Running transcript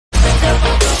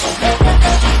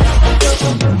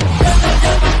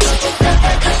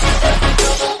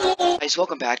guys,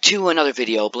 welcome back to another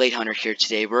video. Blade Hunter here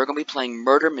today. We're going to be playing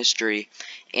Murder Mystery,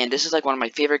 and this is like one of my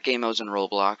favorite game modes in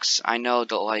Roblox. I know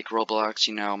that like Roblox,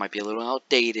 might be a little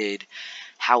outdated.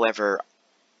 However,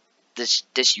 this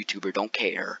YouTuber don't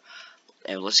care.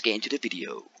 And let's get into the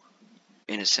video.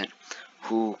 Innocent.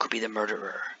 Who could be the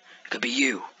murderer? It could be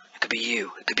you. It could be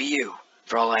you. It could be you.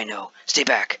 For all I know. Stay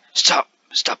back. Stop.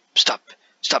 Stop. Stop.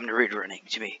 Stop running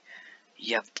to me.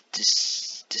 You have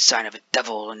this sign of a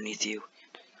devil underneath you.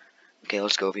 Okay,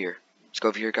 let's go over here. Let's go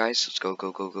over here, guys. Let's go.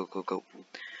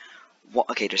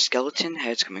 Okay, there's skeleton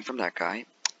heads coming from that guy.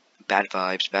 Bad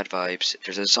vibes, bad vibes.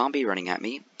 There's a zombie running at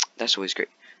me. That's always great.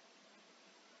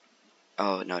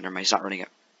 Oh, no, never mind. He's not running at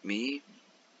me.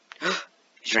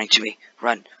 He's running to me.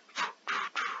 Run.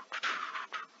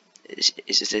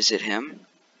 Is it him?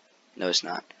 No, it's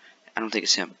not. I don't think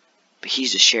it's him. But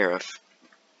he's the sheriff.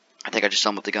 I think I just saw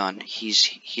him with the gun.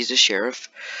 He's the sheriff.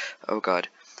 Oh, God.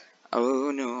 Oh,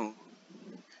 no.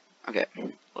 Okay,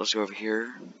 let's go over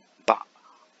here. Bop.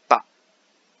 Bop.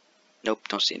 Nope,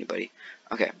 don't see anybody.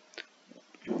 Okay.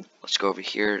 Let's go over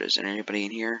here. Is there anybody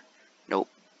in here? Nope.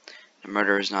 The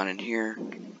murderer is not in here.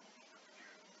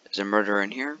 Is there a murderer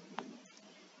in here?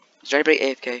 Is there anybody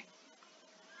AFK?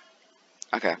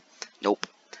 Okay. Nope.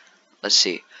 Let's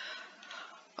see.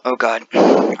 Oh god.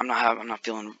 I'm not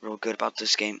feeling real good about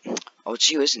this game. Oh, it's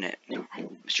you, isn't it?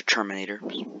 Mr. Terminator.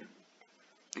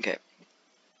 Okay.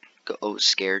 Oh,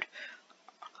 scared.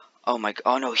 Oh my.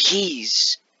 Oh no,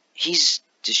 he's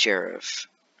the sheriff.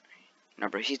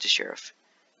 Remember, he's the sheriff.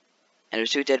 And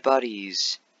there's 2 dead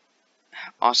bodies.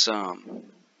 Awesome.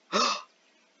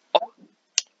 Oh,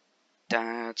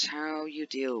 that's how you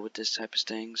deal with this type of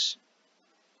things.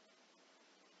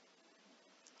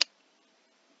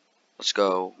 Let's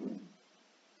go.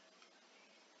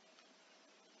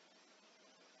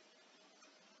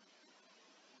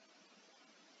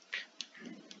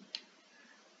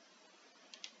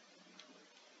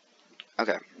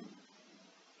 Okay.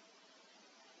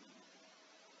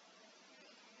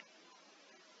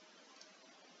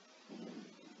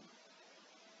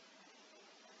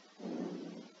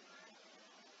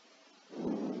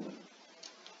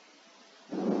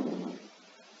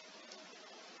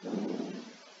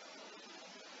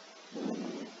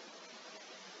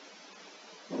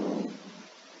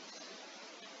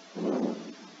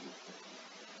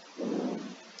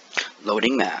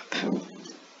 Loading map.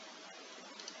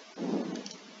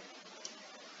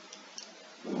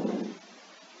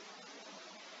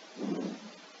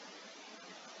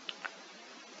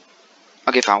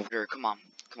 Okay, fine. Come on.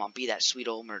 Come on, be that sweet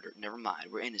old murderer. Never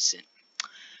mind, we're innocent.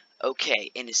 Okay,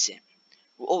 innocent.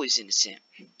 We're always innocent.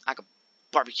 I could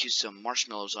barbecue some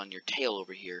marshmallows on your tail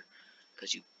over here,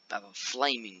 because you have a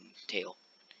flaming tail.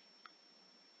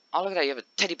 Oh, look at that, you have a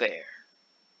teddy bear.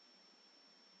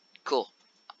 Cool.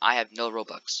 I have no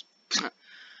Robux.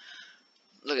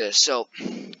 Look at this. So,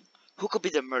 who could be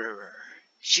the murderer?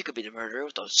 She could be the murderer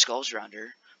with those skulls around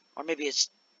her. Or maybe it's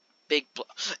Big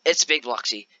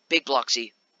Bloxy. Big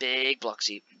Bloxy. Big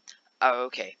Bloxy. Oh,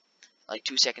 okay. Like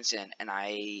 2 seconds in, and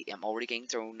I am already getting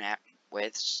thrown at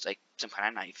with like some kind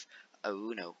of knife.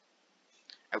 Oh no.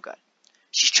 Oh god.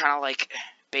 She's trying to like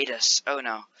bait us. Oh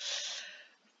no.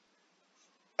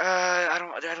 I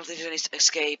don't think there's any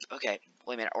escape. Okay.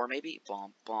 Wait a minute. Or maybe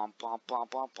bomb.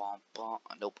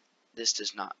 Nope. This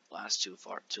does not last too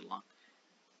long.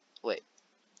 Wait.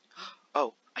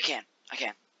 Oh, I can.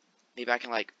 Maybe I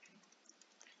can like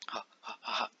ha.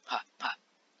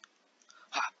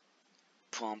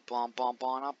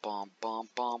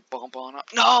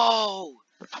 No!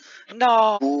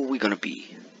 No! Who are we gonna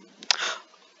be?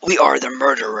 We are the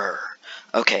murderer.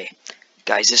 Okay,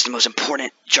 guys, this is the most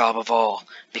important job of all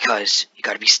because you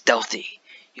gotta be stealthy.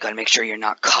 You gotta make sure you're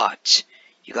not caught.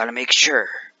 You gotta make sure.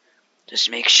 Just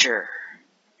make sure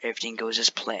everything goes as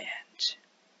planned.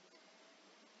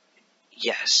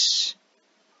 Yes.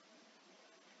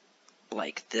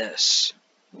 Like this.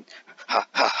 Ha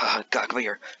ha ha. God, come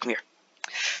here.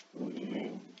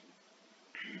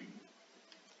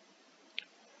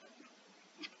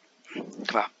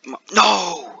 Come on.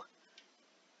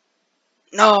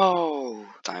 No!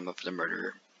 Time of the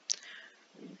murderer.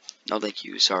 No, thank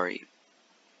you. Sorry.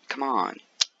 Come on.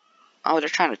 Oh, they're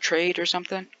trying to trade or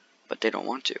something? But they don't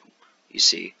want to. You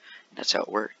see, that's how it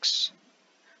works.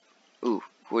 Ooh,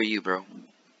 who are you, bro?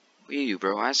 Who are you,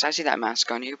 bro? I see that mask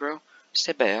on you, bro.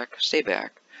 Stay back.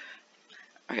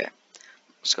 Okay.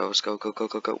 Let's go.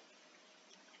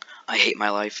 I hate my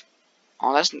life.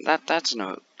 Oh, that's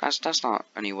not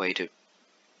any way to.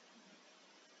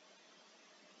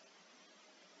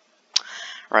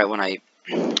 Right, when I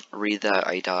read that,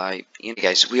 I die. You know,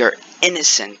 guys, we are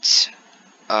innocent.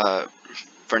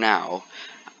 for now.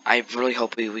 I really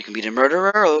hope we can beat a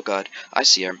murderer. Oh god, I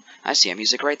see him. I see him.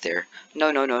 He's like right there.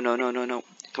 No, no, no, no, no, no, no.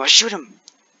 Come on, shoot him.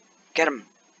 Get him.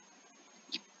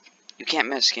 You can't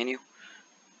miss, can you?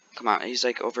 Come on, he's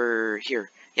like over here.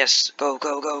 Yes, go,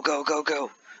 go, go, go, go,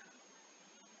 go.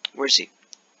 Where is he?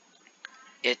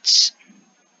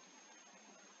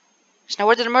 Now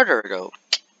where did the murderer go?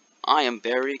 I am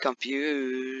very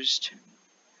confused.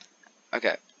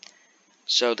 Okay,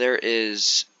 so there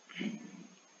is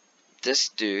this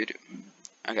dude.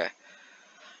 Okay.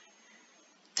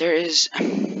 There is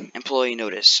employee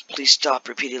notice. Please stop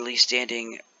repeatedly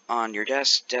standing on your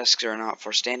desk. Desks are not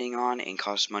for standing on and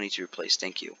cost money to replace.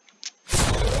 Thank you.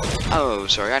 Oh,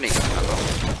 sorry, I didn't get the memo.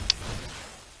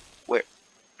 Where?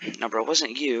 No, bro, it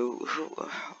wasn't you.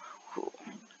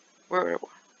 Where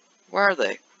are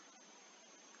they?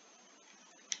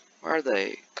 Where are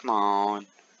they? Come on. You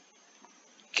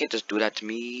can't just do that to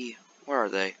me. Where are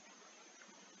they?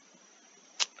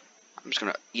 I'm just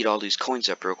gonna eat all these coins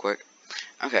up real quick.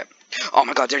 Okay. Oh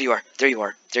my god, there you are. There you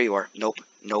are. There you are. Nope.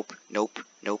 Nope. Nope.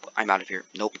 Nope. I'm out of here.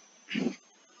 Nope.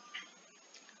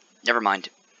 Never mind.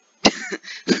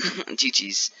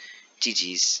 GG's.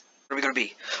 GG's. What are we gonna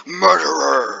be?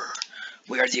 Murderer!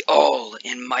 We are the all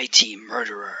and mighty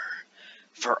murderer.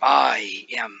 For I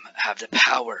have the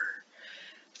power.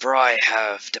 For I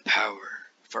have the power.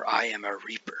 For I am a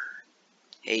reaper.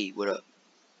 Hey, what up?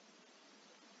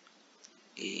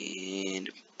 And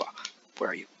where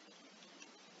are you?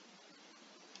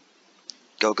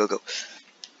 Go, go, go.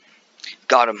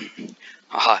 Got him.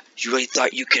 Haha, you really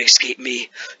thought you could escape me?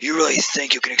 You really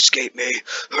think you can escape me?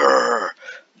 Urgh.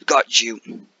 Got you.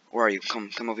 Where are you? Come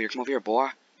over here, boy.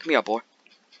 Come here, boy.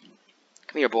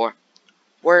 Come here, boy.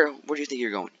 Where do you think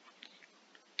you're going?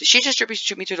 Did she just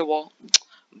shoot me through the wall?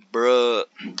 Bruh.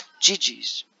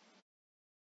 GG's.